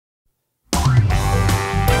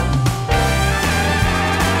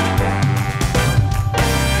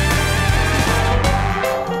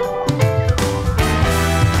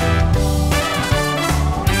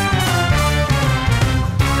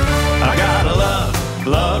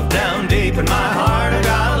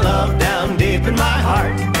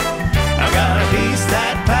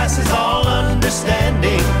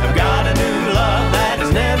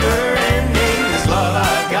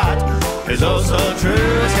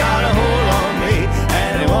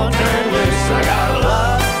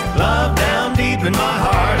in my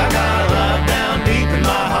heart. I got a love down deep in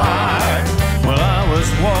my heart. Well, I was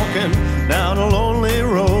walking down a lonely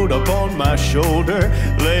road. Upon my shoulder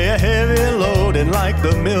lay a heavy load, and like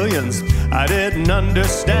the millions I didn't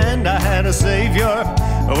understand, I had a savior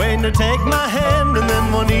waiting to take my hand. And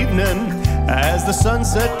then one evening, as the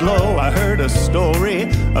sunset glow, I heard a story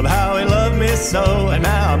of how he loved me so. And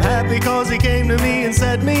now I'm happy cause he came to me and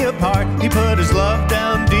set me apart. He put his love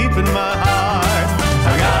down deep in my heart.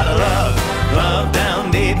 I got a love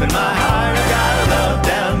down deep in my heart. I got a love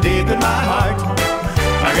down deep in my heart.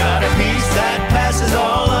 I got a peace that passes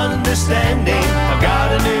all understanding. I've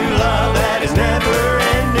got a new love that is never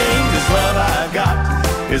ending. This love I've got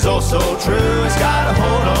is oh so true. It's got a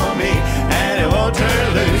hold on me and it won't turn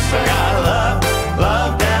loose. I got a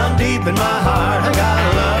love down deep in my heart. I got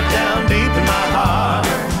a love down deep in my heart.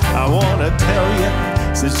 I wanna tell you,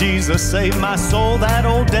 since Jesus saved my soul, that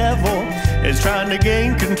old devil is trying to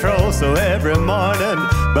gain control. So every morning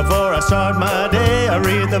before I start my day, I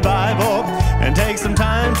read the Bible and take some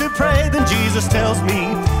time to pray. Then Jesus tells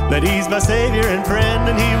me that he's my savior and friend,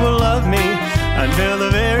 and he will love me until the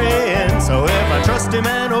very end. So if I trust him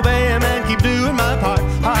and obey him and keep doing my part,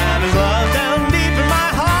 I have his love down deep in my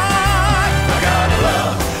heart. I got a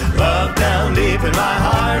love down deep in my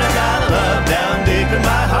heart. I got a love down deep in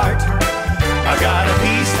my heart. I got a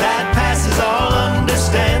peace that passes all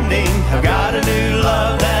understanding. I've got a new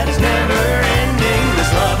love that is never ending.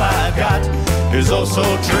 This love I've got is oh so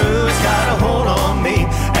true. It's got a hold on me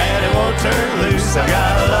and it won't turn loose. I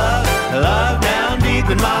got a love down deep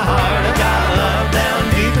in my heart. I got a love down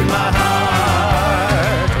deep in my heart.